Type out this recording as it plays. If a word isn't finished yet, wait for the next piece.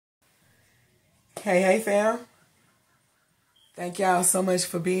Hey, fam. Thank y'all so much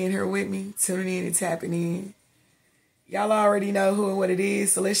for being here with me, tuning in and tapping in. Y'all already know who and what it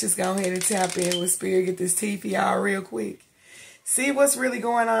is, so let's just go ahead and tap in with Spirit, get this tea for y'all real quick. See what's really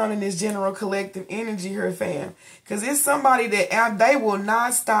going on in this general collective energy here, fam. Because it's somebody that they will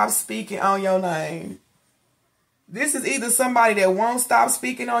not stop speaking on your name. This is either somebody that won't stop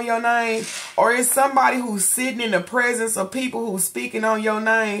speaking on your name, or it's somebody who's sitting in the presence of people who's speaking on your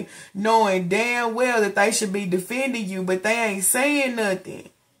name, knowing damn well that they should be defending you, but they ain't saying nothing.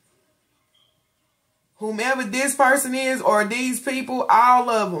 Whomever this person is, or these people, all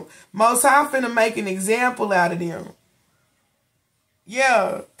of them, Most High finna make an example out of them.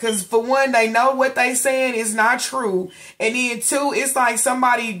 Yeah, because for one, they know what they saying is not true. And then two, it's like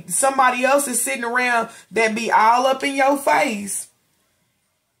somebody else is sitting around that be all up in your face.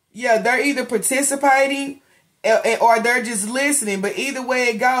 Yeah, they're either participating or they're just listening. But either way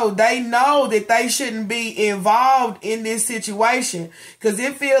it goes, they know that they shouldn't be involved in this situation. Because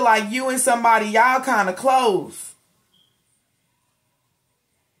it feel like you and somebody, y'all kind of close.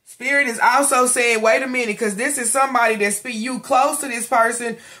 Spirit is also saying, wait a minute, because this is somebody that's you close to this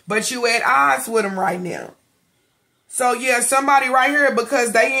person, but you at odds with them right now. So yeah, somebody right here,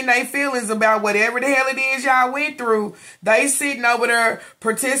 because they in their feelings about whatever the hell it is y'all went through, they sitting over there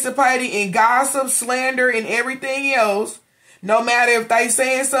participating in gossip, slander, and everything else. No matter if they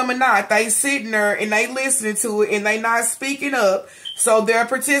saying something or not, they sitting there and they listening to it and they not speaking up, so they're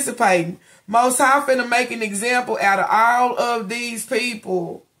participating. Most High finna make an example out of all of these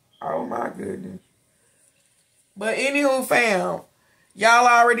people. Oh my goodness. But anywho, fam, y'all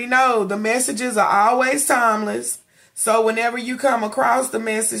already know the messages are always timeless. So whenever you come across the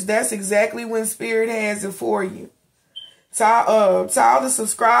message, that's exactly when Spirit has it for you. To all the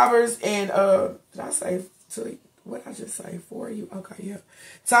subscribers and did I say to what I just say for you? Okay, yeah.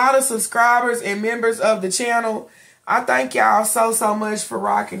 To all the subscribers and members of the channel, I thank y'all so much for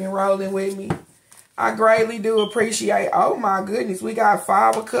rocking and rolling with me. I greatly do appreciate. Oh my goodness, we got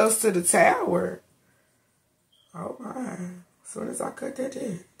 5 of Cups to the Tower. Oh my. As soon as I cut that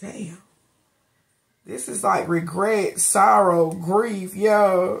in, damn. This is like regret, sorrow, grief,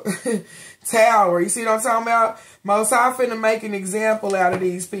 yo. Tower. You see what I'm talking about? Most High finna make an example out of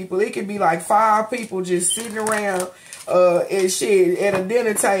these people. It could be like 5 people just sitting around and shit at a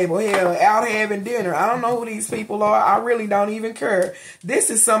dinner table, hell, out having dinner. I don't know who these people are. I really don't even care. This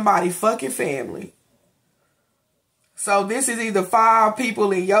is somebody fucking family. So this is either 5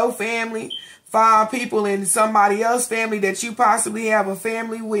 people in your family, 5 people in somebody else's family that you possibly have a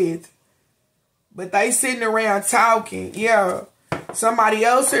family with. But they sitting around talking. Yeah. Somebody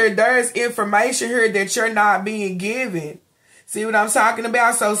else here, there's information here that you're not being given. See what I'm talking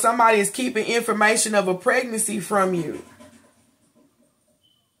about? So somebody is keeping information of a pregnancy from you.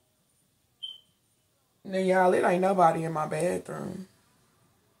 Now, y'all, it ain't nobody in my bathroom.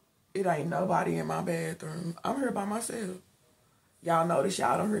 It ain't nobody in my bathroom. I'm here by myself. Y'all notice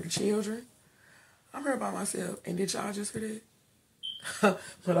y'all don't hear the children. I'm here by myself. And did y'all just hear that?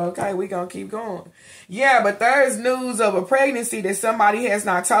 But okay, we gonna keep going. Yeah, but there's news of a pregnancy that somebody has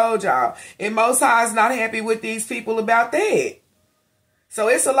not told y'all. And Most High is not happy with these people about that. So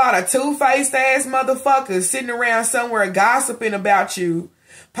it's a lot of two-faced ass motherfuckers sitting around somewhere gossiping about you.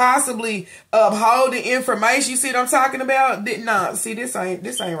 Possibly upholding information. You see what I'm talking about? Nah, see, this ain't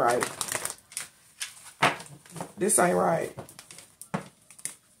right. This ain't right.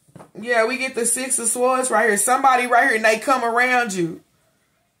 Yeah, we get the 6 of Swords right here. Somebody right here, and they come around you.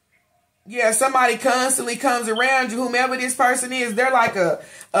 Yeah, somebody constantly comes around you. Whomever this person is, they're like a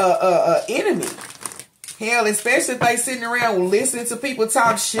enemy. Hell, especially if they sitting around listening to people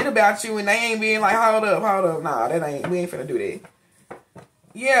talk shit about you and they ain't being like, hold up. Nah, we ain't finna do that.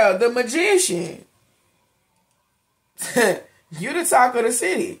 Yeah, the Magician. You the talk of the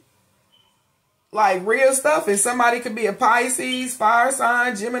city. Like real stuff. And somebody could be a Pisces, fire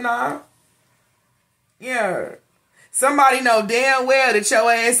sign, Gemini. Yeah. Somebody know damn well that your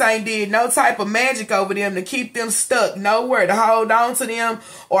ass ain't did no type of magic over them to keep them stuck nowhere, to hold on to them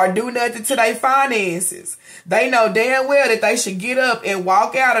or do nothing to their finances. They know damn well that they should get up and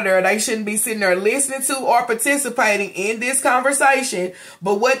walk out of there. They shouldn't be sitting there listening to or participating in this conversation.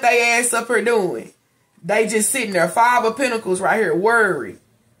 But what they ass up here doing? They just sitting there, 5 of Pentacles right here, worried.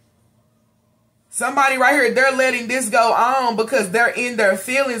 Somebody right here, they're letting this go on because they're in their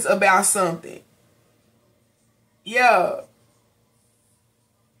feelings about something. Yeah.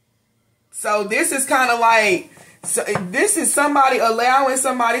 So this is kind of like, this is somebody allowing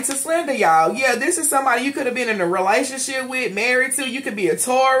somebody to slander y'all. Yeah, this is somebody you could have been in a relationship with, married to. You could be a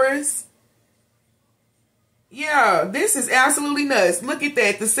Taurus. Yeah, this is absolutely nuts. Look at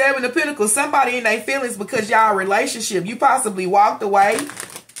that. The Seven of Pentacles. Somebody in their feelings because y'all relationship. You possibly walked away.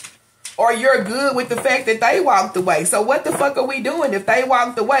 Or you're good with the fact that they walked away. So what the fuck are we doing if they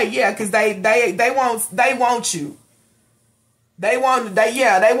walked away? Yeah, because they want you. They want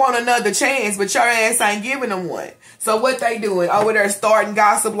another chance, but your ass ain't giving them one. So what they doing? Over there starting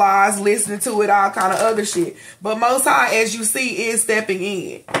gossip lies, listening to it, all kind of other shit. But Most High, as you see, is stepping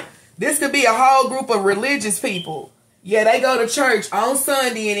in. This could be a whole group of religious people. Yeah, they go to church on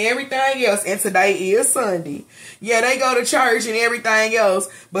Sunday and everything else. And today is Sunday. Yeah, they go to church and everything else.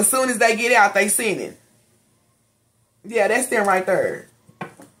 But soon as they get out, they sinning. Yeah, that's them right there.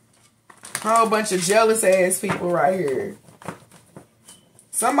 Whole bunch of jealous ass people right here.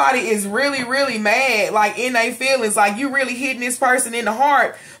 Somebody is really, really mad, like in their feelings. Like you really hitting this person in the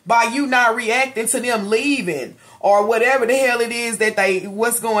heart by you not reacting to them leaving. Or whatever the hell it is that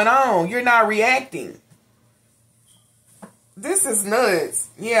what's going on. You're not reacting. This is nuts.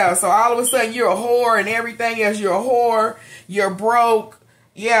 Yeah, so all of a sudden you're a whore and everything else. You're a whore. You're broke.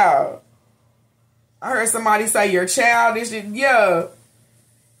 Yeah. I heard somebody say you're childish. Yeah.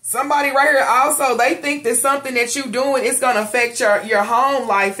 Somebody right here also, they think that something that you doing is going to affect your home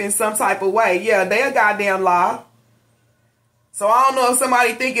life in some type of way. Yeah, they a goddamn lie. So I don't know if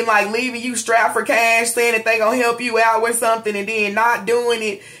somebody thinking like leaving you strapped for cash, saying that they gonna help you out with something and then not doing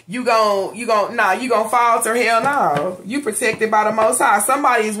it, you gonna falter. Hell no. You protected by the Most High.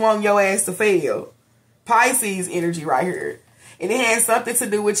 Somebody's wanting your ass to fail. Pisces energy right here. And it has something to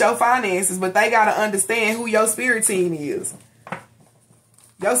do with your finances, but they gotta understand who your spirit team is.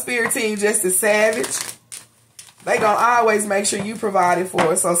 Your spirit team just as savage. They gonna always make sure you provided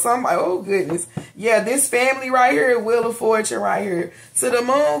for. So somebody, oh goodness. Yeah, this family right here, Wheel of Fortune right here. To the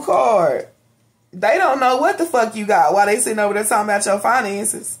Moon card. They don't know what the fuck you got while they sitting over there talking about your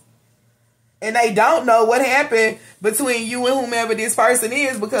finances. And they don't know what happened between you and whomever this person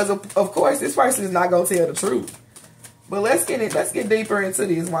is because of course this person is not gonna tell the truth. But let's get deeper into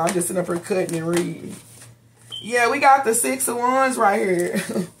this while I'm just sitting up here cutting and reading. Yeah, we got the Six of Wands right here.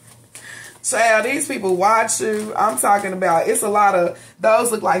 Child, these people watch you. I'm talking about, it's a lot of,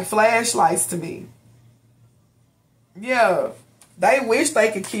 those look like flashlights to me. Yeah. They wish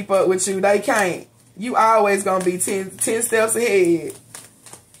they could keep up with you. They can't. You always gonna be 10 steps ahead.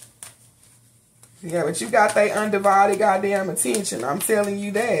 Yeah, but you got their undivided goddamn attention. I'm telling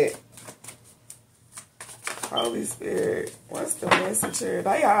you that. Holy Spirit. What's the message here?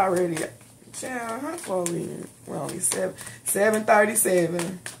 They already, child, how far we in? We're only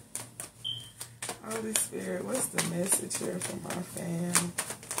 7:37. Holy Spirit, what's the message here for my fam?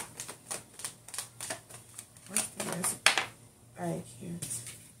 What's the message? Thank you.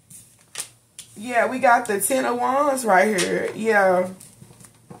 Yeah, we got the Ten of Wands right here. Yeah.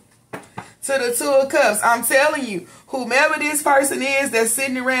 To the Two of Cups. I'm telling you, whomever this person is that's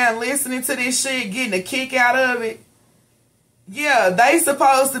sitting around listening to this shit, getting a kick out of it, yeah, they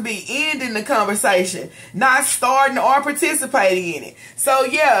supposed to be ending the conversation, not starting or participating in it. So,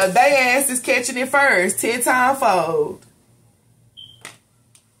 yeah, they ass is catching it first, 10-time fold.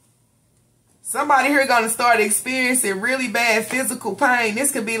 Somebody here going to start experiencing really bad physical pain.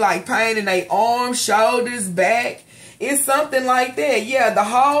 This could be like pain in their arms, shoulders, back. It's something like that. Yeah, the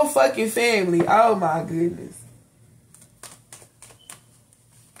whole fucking family. Oh, my goodness.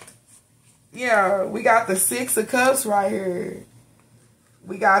 Yeah, we got the Six of Cups right here.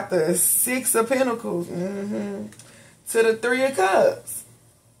 We got the Six of Pentacles. To the Three of Cups.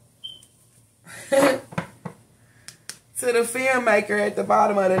 To the Filmmaker at the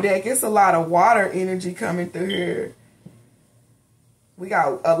bottom of the deck. It's a lot of water energy coming through here. We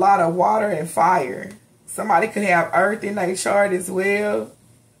got a lot of water and fire. Somebody could have earth in their chart as well.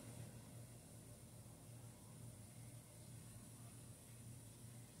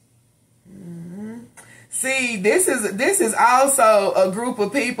 See, this is also a group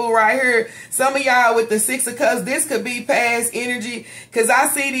of people right here. Some of y'all with the Six of Cups, this could be past energy. Because I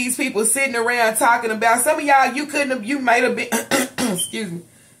see these people sitting around talking about, some of y'all, you might have been, excuse me.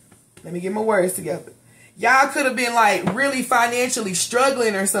 Let me get my words together. Y'all could have been like really financially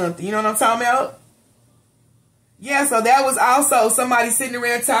struggling or something. You know what I'm talking about? Yeah, so that was also somebody sitting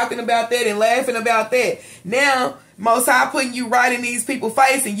around talking about that and laughing about that. Now, Most High putting you right in these people's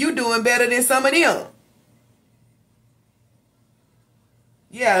face and you doing better than some of them.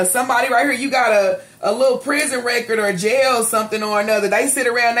 Yeah, somebody right here, you got a little prison record or jail something or another. They sit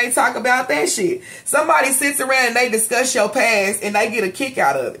around, they talk about that shit. Somebody sits around and they discuss your past and they get a kick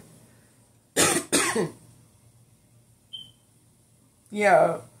out of it.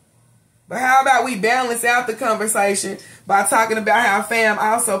 Yeah. But how about we balance out the conversation by talking about how fam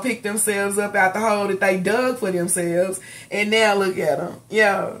also picked themselves up out the hole that they dug for themselves, and now look at them.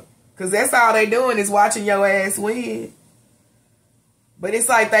 Yeah, because that's all they doing is watching your ass win. But it's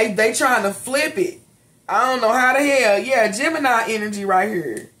like they trying to flip it. I don't know how the hell. Yeah, Gemini energy right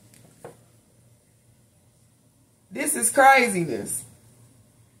here. This is craziness.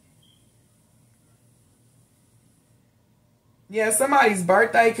 Yeah, somebody's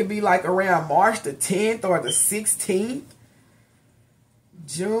birthday could be like around March the 10th or the 16th.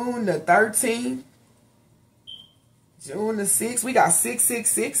 June the 13th. June the 6th. We got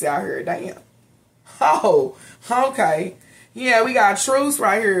 666 out here. Damn. Oh, okay. Yeah, we got truce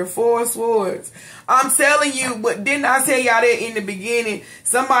right here. 4 swords. I'm telling you, but didn't I tell y'all that in the beginning?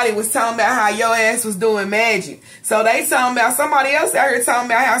 Somebody was talking about how your ass was doing magic. So they talking about somebody else out here talking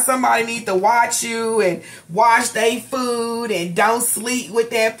about how somebody need to watch you and wash their food and don't sleep with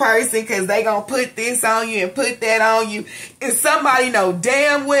that person because they gonna put this on you and put that on you. And somebody know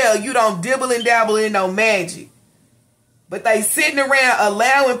damn well you don't dibble and dabble in no magic. But they sitting around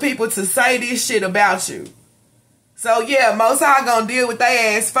allowing people to say this shit about you. So yeah, Most High gonna deal with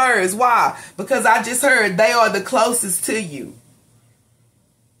their ass first. Why? Because I just heard they are the closest to you.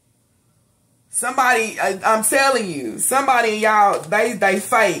 Somebody, I'm telling you, somebody in y'all, they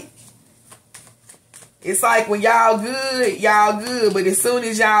fake. It's like when y'all good, but as soon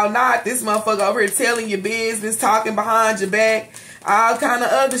as y'all not, this motherfucker over here telling your business, talking behind your back, all kind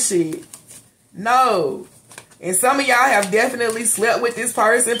of other shit. No. And some of y'all have definitely slept with this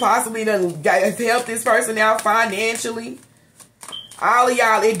person, possibly done helped this person out financially. All of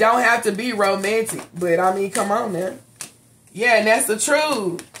y'all, it don't have to be romantic, but I mean, come on now. Yeah, and that's the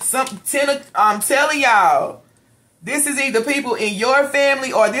truth. I'm telling y'all, this is either people in your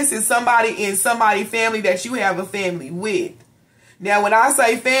family or this is somebody in somebody's family that you have a family with. Now, when I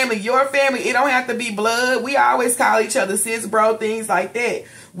say family, your family, it don't have to be blood. We always call each other sis, bro, things like that.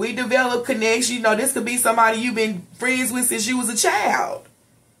 We develop connections. You know, this could be somebody you've been friends with since you was a child.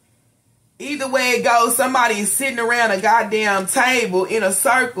 Either way it goes, somebody is sitting around a goddamn table in a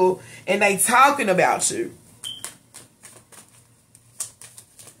circle and they talking about you.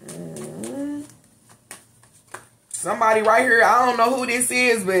 Somebody right here, I don't know who this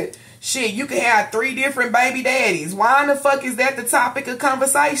is, but shit, you can have 3 different baby daddies. Why in the fuck is that the topic of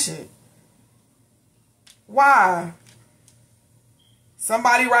conversation? Why?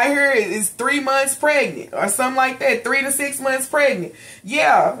 Somebody right here is 3 months pregnant or something like that. 3 to 6 months pregnant.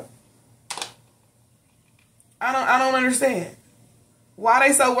 Yeah. I don't understand. Why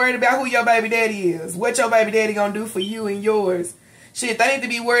they so worried about who your baby daddy is? What your baby daddy gonna do for you and yours? Shit, they need to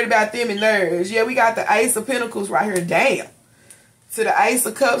be worried about them and theirs. Yeah, we got the Ace of Pentacles right here. Damn. To the Ace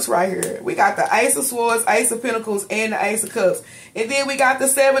of Cups right here. We got the Ace of Swords, Ace of Pentacles, and the Ace of Cups. And then we got the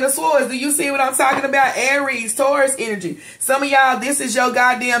 7 of Swords. Do you see what I'm talking about? Aries, Taurus energy. Some of y'all, this is your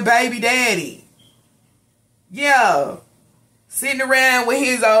goddamn baby daddy. Yeah. Sitting around with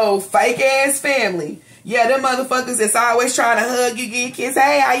his old fake ass family. Yeah, them motherfuckers that's always trying to hug you, get kissed.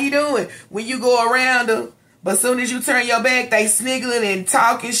 Hey, how you doing? When you go around them. But as soon as you turn your back, they sniggling and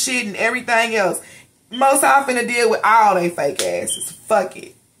talking shit and everything else. Most High finna deal with all they fake asses. Fuck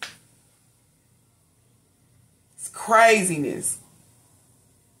it. It's craziness.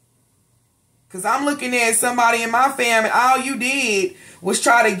 Because I'm looking at somebody in my family, all you did was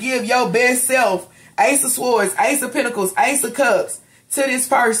try to give your best self, Ace of Swords, Ace of Pentacles, Ace of Cups, to this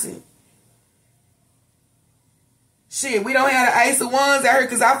person. Shit, we don't have the Ace of Wands out here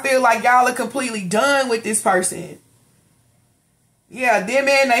because I feel like y'all are completely done with this person. Yeah, them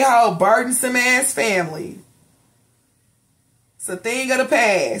and they whole burdensome ass family. It's a thing of the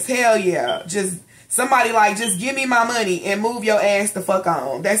past. Hell yeah. Just somebody like, just give me my money and move your ass the fuck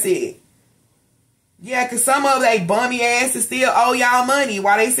on. That's it. Yeah, because some of they bummy asses still owe y'all money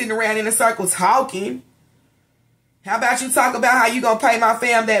while they sitting around in a circle talking. How about you talk about how you gonna pay my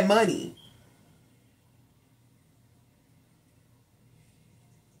fam that money?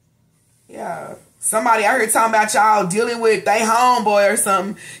 Yeah. Somebody I heard talking about y'all dealing with they homeboy or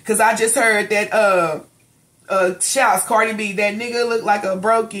something. Because I just heard that shouts Cardi B, that nigga look like a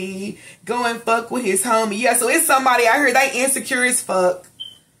brokey. Go and fuck with his homie. Yeah, so it's somebody I heard they insecure as fuck.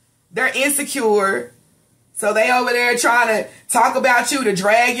 They're insecure. So they over there trying to talk about you to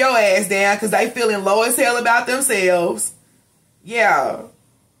drag your ass down because they feeling low as hell about themselves. Yeah.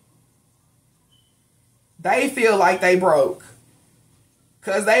 They feel like they broke.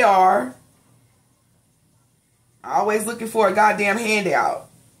 Because they are. Always looking for a goddamn handout.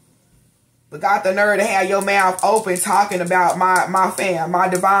 But got the nerve to have your mouth open talking about my fam, my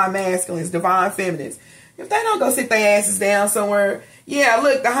divine masculines, divine feminines. If they don't go sit their asses down somewhere Yeah,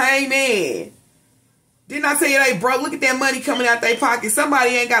 look, the hangman. Didn't I tell you they broke? Look at that money coming out their pocket.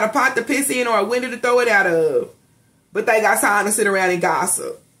 Somebody ain't got a pot to piss in or a window to throw it out of. But they got time to sit around and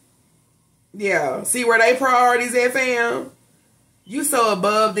gossip. Yeah. See where they priorities at, fam? You so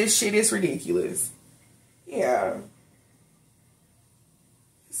above this shit, it's ridiculous. Yeah.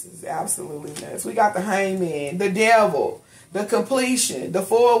 This is absolutely nuts. We got the hangman, the devil, the completion, the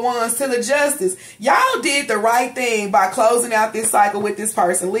 4-1s to the justice. Y'all did the right thing by closing out this cycle with this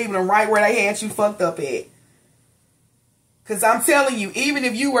person, leaving them right where they had you fucked up at. Because I'm telling you, even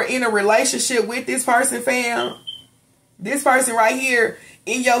if you were in a relationship with this person, fam, this person right here,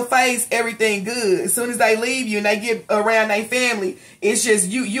 in your face, everything good. As soon as they leave you and they get around their family, it's just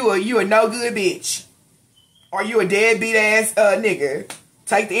you a no good bitch. Or you a deadbeat ass nigga.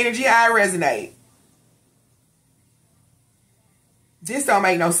 Take the energy how it resonate. This don't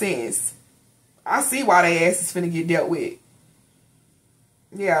make no sense. I see why they ass is finna get dealt with.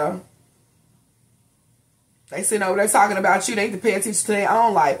 Yeah. They sitting over there talking about you. They need to pay attention to their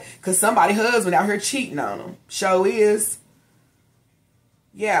own life. Because somebody's husband out here cheating on them. Show is.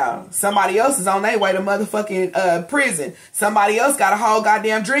 Yeah. Somebody else is on their way to motherfucking prison. Somebody else got a whole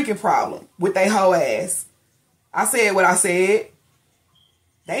goddamn drinking problem with their whole ass. I said what I said.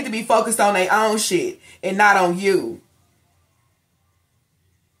 They need to be focused on their own shit and not on you.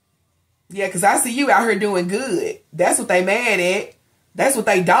 Yeah, because I see you out here doing good. That's what they mad at. That's what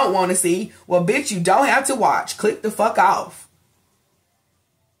they don't want to see. Well, bitch, you don't have to watch. Click the fuck off.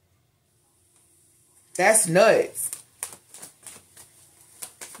 That's nuts.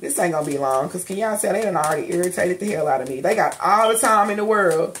 This ain't gonna be long. Because can y'all tell they done already irritated the hell out of me. They got all the time in the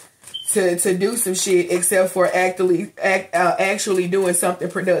world to do some shit except for actually doing something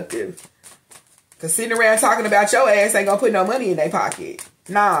productive. Because sitting around talking about your ass ain't gonna put no money in their pocket.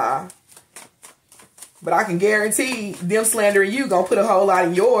 Nah. But I can guarantee them slandering you gonna put a whole lot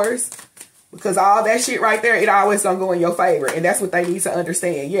in yours. Because all that shit right there, it always gonna go in your favor. And that's what they need to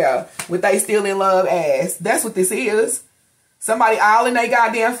understand. Yeah. With they still in love ass. That's what this is. Somebody all in their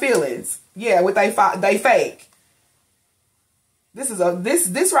goddamn feelings. Yeah, with they fake. This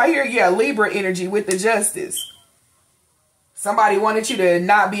is this right here, yeah, Libra energy with the justice. Somebody wanted you to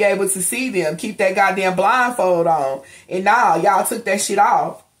not be able to see them. Keep that goddamn blindfold on. And now y'all took that shit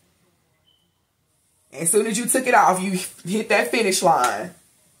off. As soon as you took it off, you hit that finish line.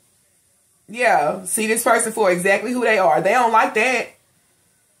 Yeah. See this person for exactly who they are. They don't like that.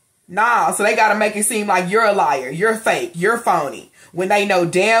 Nah. So they got to make it seem like you're a liar. You're fake. You're phony. When they know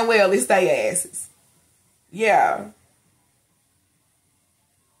damn well it's they asses. Yeah.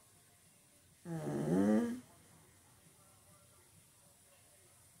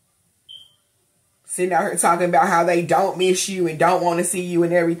 Sitting out here talking about how they don't miss you and don't want to see you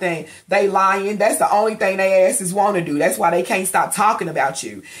and everything. They lying. That's the only thing they asses want to do. That's why they can't stop talking about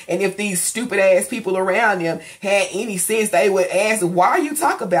you. And if these stupid ass people around them had any sense, they would ask, why you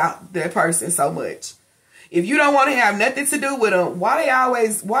talk about that person so much? If you don't want to have nothing to do with them, why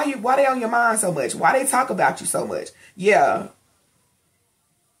they on your mind so much? Why they talk about you so much? Yeah.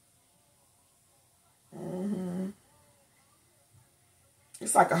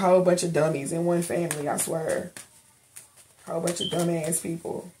 It's like a whole bunch of dummies in one family, I swear. A whole bunch of dumbass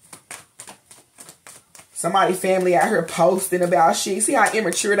people. Somebody family out here posting about shit. See how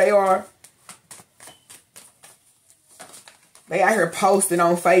immature they are? They out here posting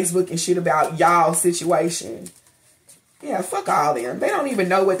on Facebook and shit about y'all's situation. Yeah, fuck all them. They don't even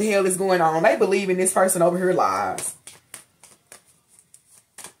know what the hell is going on. They believe in this person over here lies.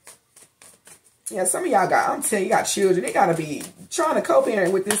 Yeah, some of y'all I'm telling you, got children. They gotta be trying to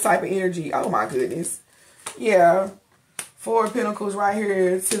co-parent with this type of energy. Oh my goodness. Yeah. 4 of Pentacles right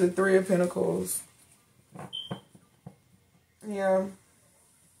here to the 3 of Pentacles. Yeah.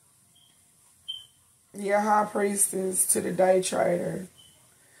 Yeah, High Priestess to the Day Trader.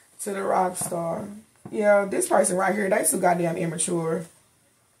 To the Rock Star. Yeah, this person right here, they so goddamn immature.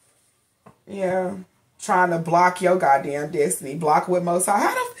 Yeah. Trying to block your goddamn destiny. Block what most high.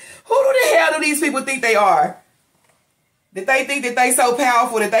 Who the hell do these people think they are? That they think that they so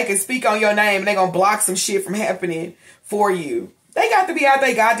powerful that they can speak on your name and they gonna block some shit from happening for you. They got to be out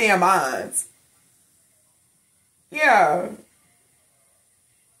their goddamn minds. Yeah.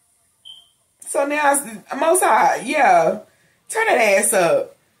 So now, most high, yeah. Turn that ass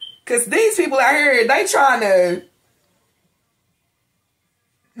up. Because these people out here, they trying to...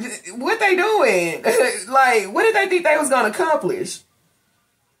 What they doing? Like, what did they think they was going to accomplish?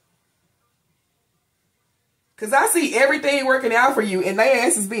 Because I see everything working out for you and their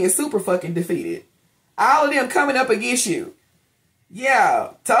ass is being super fucking defeated. All of them coming up against you.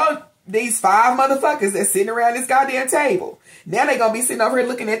 Yeah. these 5 motherfuckers that's sitting around this goddamn table. Now they gonna be sitting over here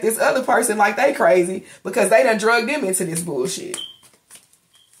looking at this other person like they crazy because they done drugged them into this bullshit.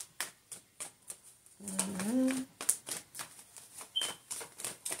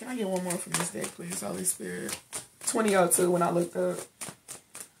 Can I get one more from this deck, please, Holy Spirit? 2002 when I looked up.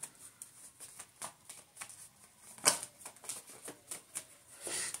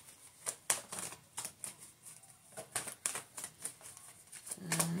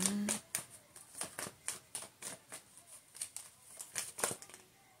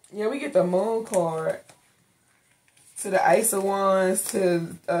 Yeah, we get the Moon card to the Ace of Wands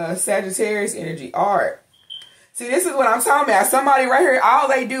to Sagittarius energy, art. See, this is what I'm talking about. Somebody right here, all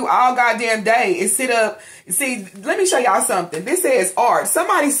they do all goddamn day is sit up. See, let me show y'all something. This says art.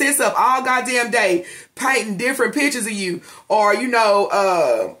 Somebody sits up all goddamn day painting different pictures of you, or, you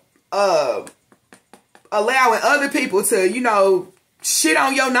know, allowing other people to, you know, shit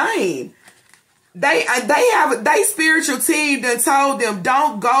on your name. They spiritual team that told them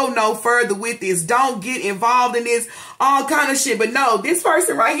don't go no further with this, don't get involved in this, all kind of shit. But no, this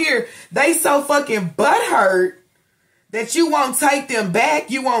person right here, they so fucking butthurt that you won't take them back,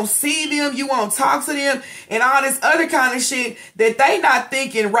 you won't see them, you won't talk to them, and all this other kind of shit that they not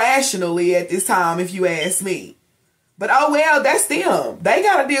thinking rationally at this time, if you ask me. But oh well, that's them. They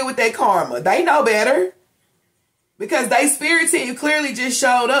gotta deal with their karma. They know better. Because they spirit team clearly just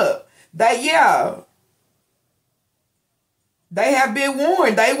showed up. They have been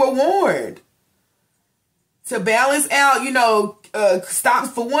warned. They were warned to balance out, you know, stop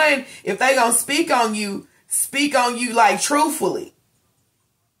for one. If they gonna speak on you like truthfully.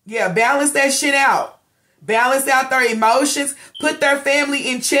 Yeah, balance that shit out. Balance out their emotions. Put their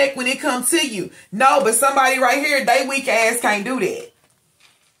family in check when it comes to you. No, but somebody right here, they weak ass can't do that.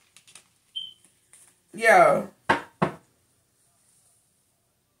 Yeah.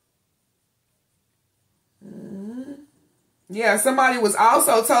 Yeah, somebody was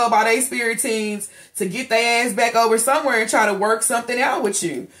also told by their spirit teams to get their ass back over somewhere and try to work something out with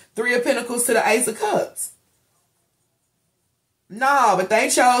you. 3 of Pentacles to the Ace of Cups. No, but they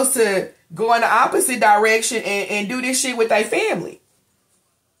chose to go in the opposite direction and do this shit with their family.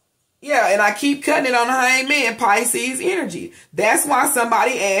 Yeah, and I keep cutting it on the Hangman, Pisces energy. That's why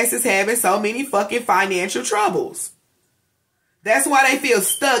somebody's ass is having so many fucking financial troubles. That's why they feel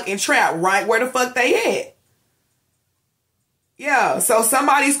stuck and trapped right where the fuck they at. Yeah, so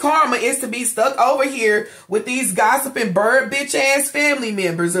somebody's karma is to be stuck over here with these gossiping bird bitch ass family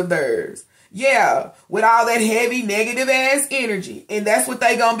members of theirs. Yeah, with all that heavy negative ass energy. And that's what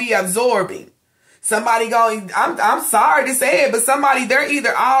they gonna be absorbing. Somebody going, I'm sorry to say it, but somebody, they're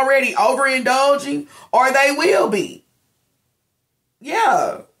either already overindulging or they will be.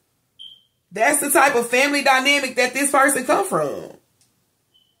 Yeah. That's the type of family dynamic that this person come from.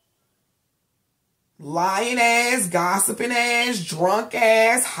 Lying ass, gossiping ass, drunk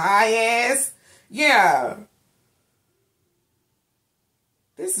ass, high ass. Yeah.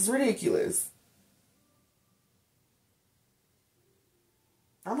 This is ridiculous.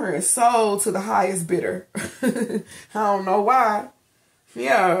 I'm hearing sold to the highest bidder. I don't know why.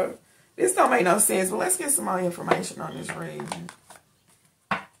 Yeah. This don't make no sense, but let's get some more information on this reading.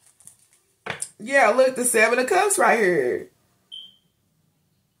 Yeah, look, the 7 of Cups right here.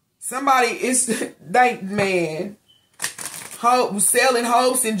 Somebody is, man, selling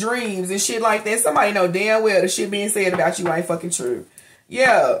hopes and dreams and shit like that. Somebody know damn well the shit being said about you ain't fucking true.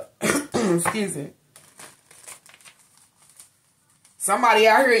 Yeah. Excuse me. Somebody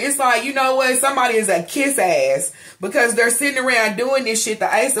out here, it's like, you know what? Somebody is a kiss ass because they're sitting around doing this shit.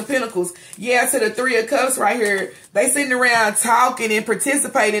 The Ace of Pentacles. Yeah, to the 3 of Cups right here. They sitting around talking and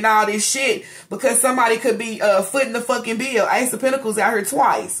participating in all this shit because somebody could be footing the fucking bill. Ace of Pentacles out here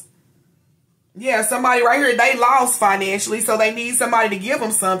twice. Yeah, somebody right here, they lost financially, so they need somebody to give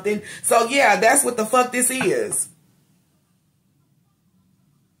them something. So yeah, that's what the fuck this is.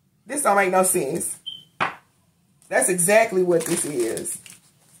 This don't make no sense. That's exactly what this is.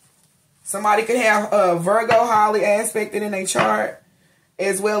 Somebody could have Virgo highly aspected in their chart,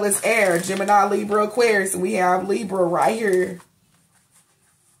 as well as air, Gemini, Libra, Aquarius, and we have Libra right here.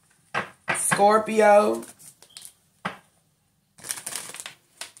 Scorpio.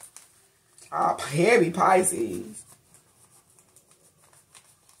 Heavy Pisces.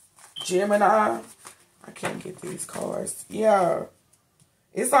 Gemini. I can't get these cards. Yeah.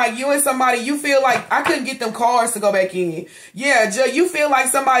 It's like you and somebody, you feel like, I couldn't get them cards to go back in. Yeah, you feel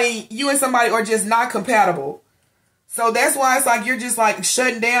like you and somebody are just not compatible. So that's why it's like you're just like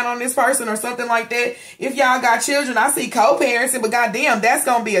shutting down on this person or something like that. If y'all got children, I see co-parenting, but goddamn, that's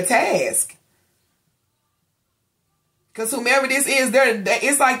going to be a task. Because whomever this is,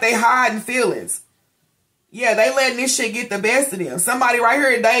 it's like they hiding feelings. Yeah, they letting this shit get the best of them. Somebody right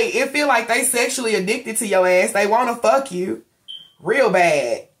here, it feel like they sexually addicted to your ass. They want to fuck you real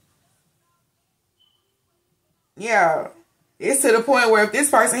bad. Yeah. It's to the point where if this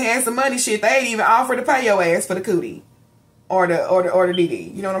person has some money, shit, they ain't even offer to pay your ass for the cootie. Or the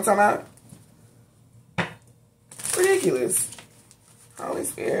DD. You know what I'm talking about? Ridiculous. Holy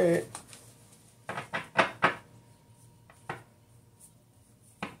Spirit.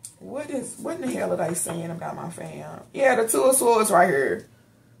 What in the hell are they saying about my fam? Yeah, the Two of Swords right here.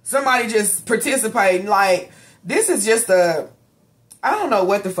 Somebody just participating. Like, this is just I don't know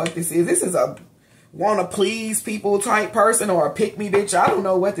what the fuck this is. This is a want to please people type person or a pick me bitch. I don't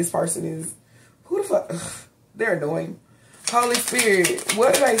know what this person is. Who the fuck? Ugh, they're annoying. Holy Spirit,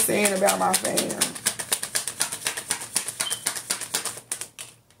 what are they saying about my fam?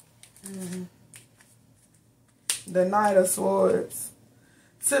 The Knight of Swords.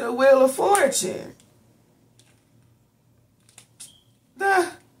 To the Wheel of Fortune.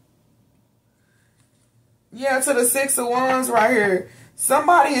 Yeah, to the Six of Wands right here.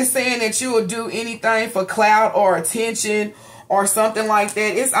 Somebody is saying that you will do anything for clout or attention or something like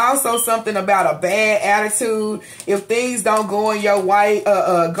that. It's also something about a bad attitude. If things don't go your way,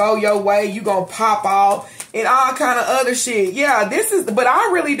 you gonna pop off and all kind of other shit. Yeah, but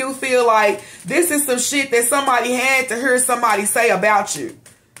I really do feel like this is some shit that somebody had to hear somebody say about you.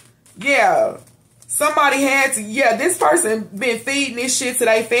 Yeah. Somebody had to, this person been feeding this shit to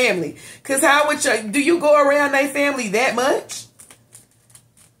their family. Cause do you go around their family that much?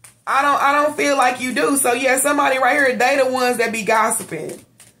 I don't feel like you do. So yeah, somebody right here, they the ones that be gossiping.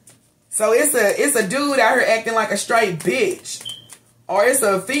 So it's a dude out here acting like a straight bitch. Or it's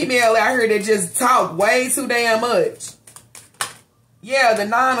a female out here that just talk way too damn much. Yeah, the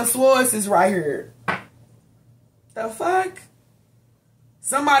Nine of Swords is right here. The fuck?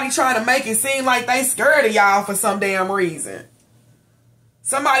 Somebody trying to make it seem like they scared of y'all for some damn reason.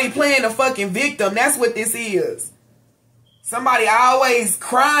 Somebody playing a fucking victim. That's what this is. Somebody always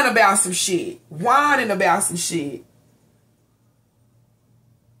crying about some shit. Whining about some shit.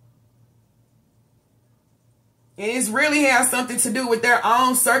 And it's really has something to do with their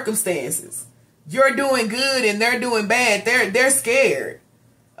own circumstances. You're doing good and they're doing bad. They're scared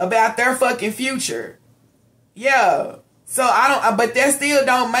about their fucking future. Yeah. So but that still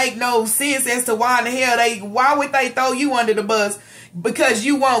don't make no sense as to why in the hell why would they throw you under the bus? Because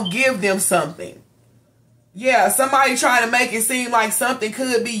you won't give them something. Yeah, somebody trying to make it seem like something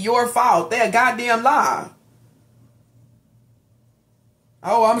could be your fault. They're a goddamn lie.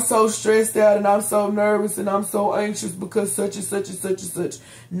 Oh, I'm so stressed out and I'm so nervous and I'm so anxious because such and such and such and such.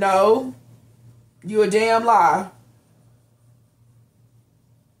 No, you a damn lie.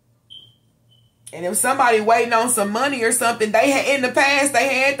 And if somebody waiting on some money or something, in the past,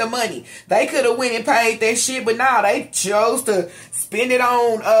 they had the money. They could have went and paid that shit, but now they chose to spend it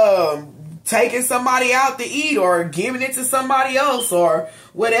on taking somebody out to eat or giving it to somebody else or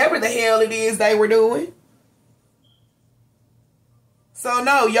whatever the hell it is they were doing. So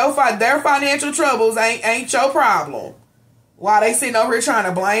no, their financial troubles ain't your problem. Why they sitting over here trying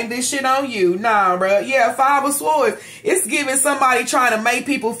to blame this shit on you? Nah, bro. Yeah, Five of Swords. It's giving somebody trying to make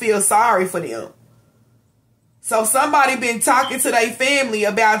people feel sorry for them. So somebody been talking to their family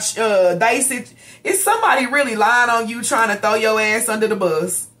about is somebody really lying on you trying to throw your ass under the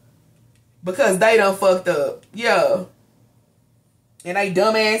bus because they done fucked up. Yeah. And they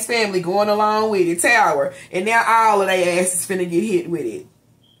dumbass family going along with it. Tower. And now all of their asses finna get hit with it.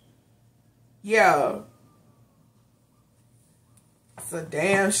 Yeah. It's a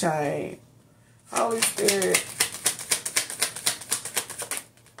damn shame. Holy Spirit.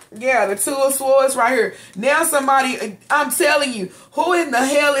 Yeah, the Two of Swords right here. Now somebody, I'm telling you, who in the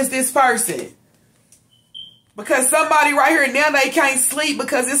hell is this person? Because somebody right here, now they can't sleep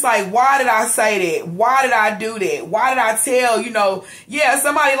because it's like, why did I say that? Why did I do that? Why did I tell, yeah,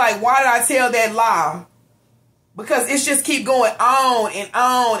 somebody like, why did I tell that lie? Because it's just keep going on and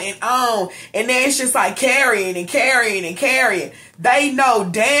on and on. And then it's just like carrying and carrying and carrying. They know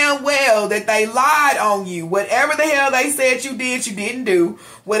damn well that they lied on you. Whatever the hell they said you did, you didn't do.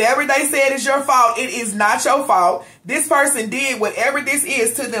 Whatever they said is your fault, it is not your fault. This person did whatever this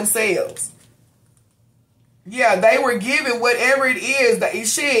is to themselves. Yeah, they were given whatever it is that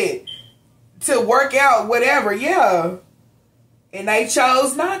shit to work out whatever. Yeah. And they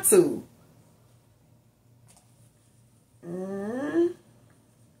chose not to.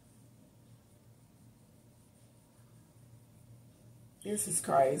 This is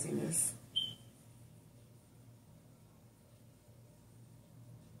craziness.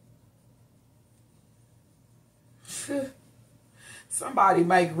 Somebody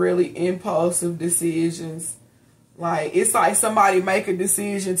make really impulsive decisions. Like, it's like somebody make a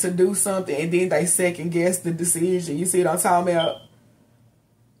decision to do something and then they second guess the decision. You see what I'm talking about?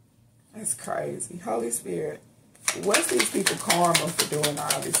 That's crazy. Holy Spirit, what's these people karma for doing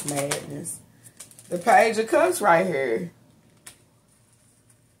all this madness? The Page of Cups right here.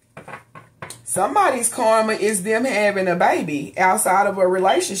 Somebody's karma is them having a baby outside of a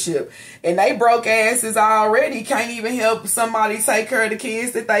relationship. And they broke asses already. Can't even help somebody take care of the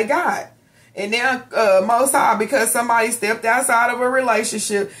kids that they got. And now, Most High, because somebody stepped outside of a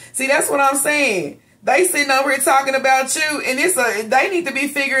relationship. See, that's what I'm saying. They sitting over here talking about you. And they need to be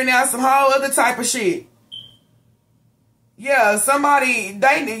figuring out some whole other type of shit. Yeah,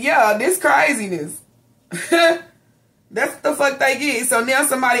 this craziness. That's what the fuck they get. So now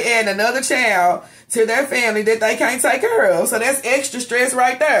somebody adding another child to their family that they can't take care of. So that's extra stress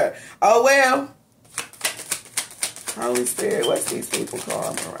right there. Oh, well. Holy Spirit, what's these people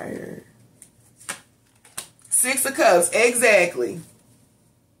karma right here? 6 of Cups, exactly.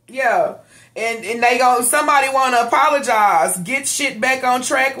 Yeah. And somebody want to apologize, get shit back on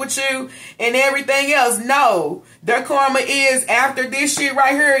track with you and everything else. No, their karma is after this shit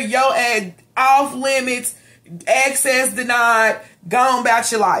right here, yo, at off limits, access denied, gone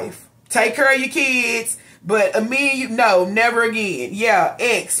about your life. Take care of your kids, but no, never again. Yeah,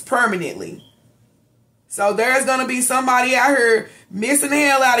 X permanently. So there's going to be somebody out here missing the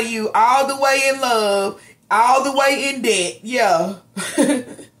hell out of you, all the way in love, all the way in debt. Yeah.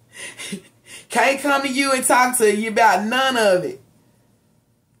 Can't come to you and talk to you about none of it.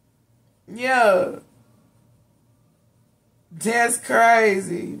 Yeah. That's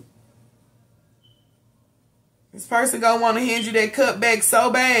crazy. This person gonna want to hand you that cup back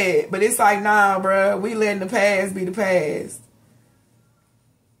so bad. But it's like, nah, bro. We letting the past be the past.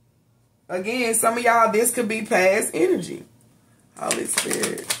 Again, some of y'all, this could be past energy. Holy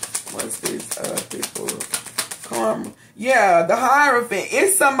Spirit. What's this people? Karma. Yeah, the Hierophant.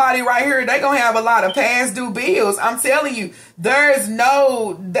 It's somebody right here. They gonna have a lot of past due bills. I'm telling you, there's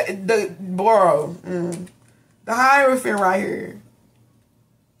no the Hierophant right here.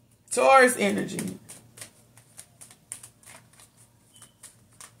 Taurus energy.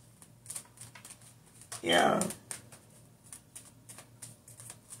 Yeah.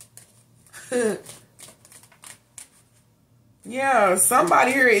 Yeah,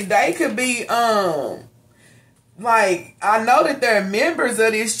 somebody here, they could be like, I know that they're members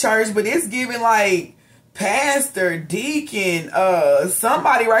of this church, but it's giving like pastor, deacon,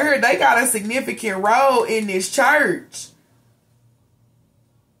 somebody right here, they got a significant role in this church.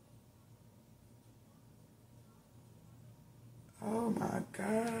 Oh my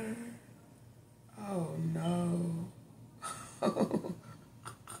God. Oh no.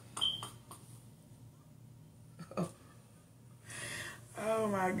 Oh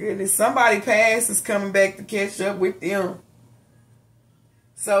my goodness. Somebody past is coming back to catch up with them.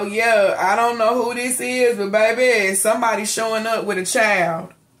 So yeah, I don't know who this is, but baby, somebody showing up with a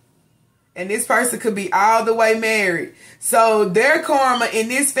child. And this person could be all the way married. So their karma in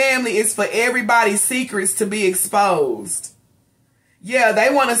this family is for everybody's secrets to be exposed. Yeah,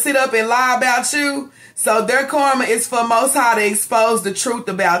 they want to sit up and lie about you. So their karma is for Most High to expose the truth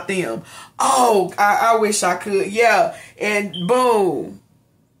about them. Oh, I wish I could. Yeah. And boom.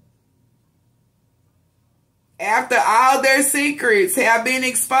 After all their secrets have been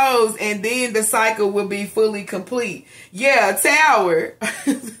exposed, and then the cycle will be fully complete. Yeah, Tower.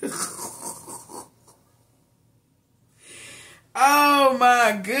 Oh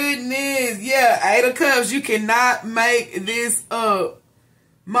my goodness. Yeah, 8 of Cups. You cannot make this up.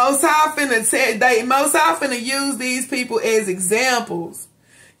 Most High finna use these people as examples.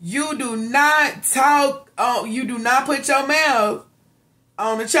 You do not talk, you do not put your mouth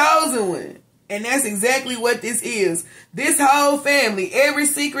on the chosen one. And that's exactly what this is. This whole family, every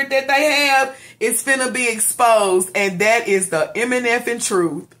secret that they have is finna be exposed. And that is the MNF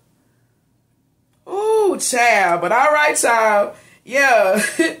truth. Ooh, child. But all right, child. Yeah.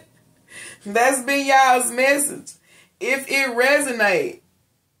 That's been y'all's message. If it resonates.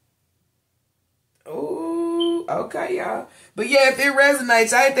 Ooh, okay, y'all. But yeah, if it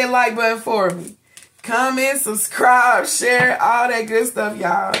resonates, hit that like button for me. Comment, subscribe, share, all that good stuff,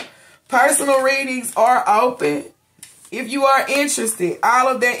 y'all. Personal readings are open. If you are interested, all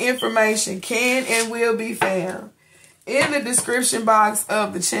of that information can and will be found in the description box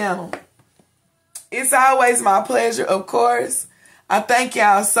of the channel. It's always my pleasure, of course. I thank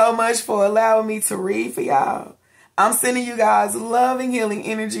y'all so much for allowing me to read for y'all. I'm sending you guys loving, healing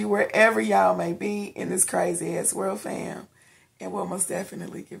energy wherever y'all may be in this crazy ass world, fam. And we'll most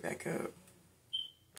definitely get back up.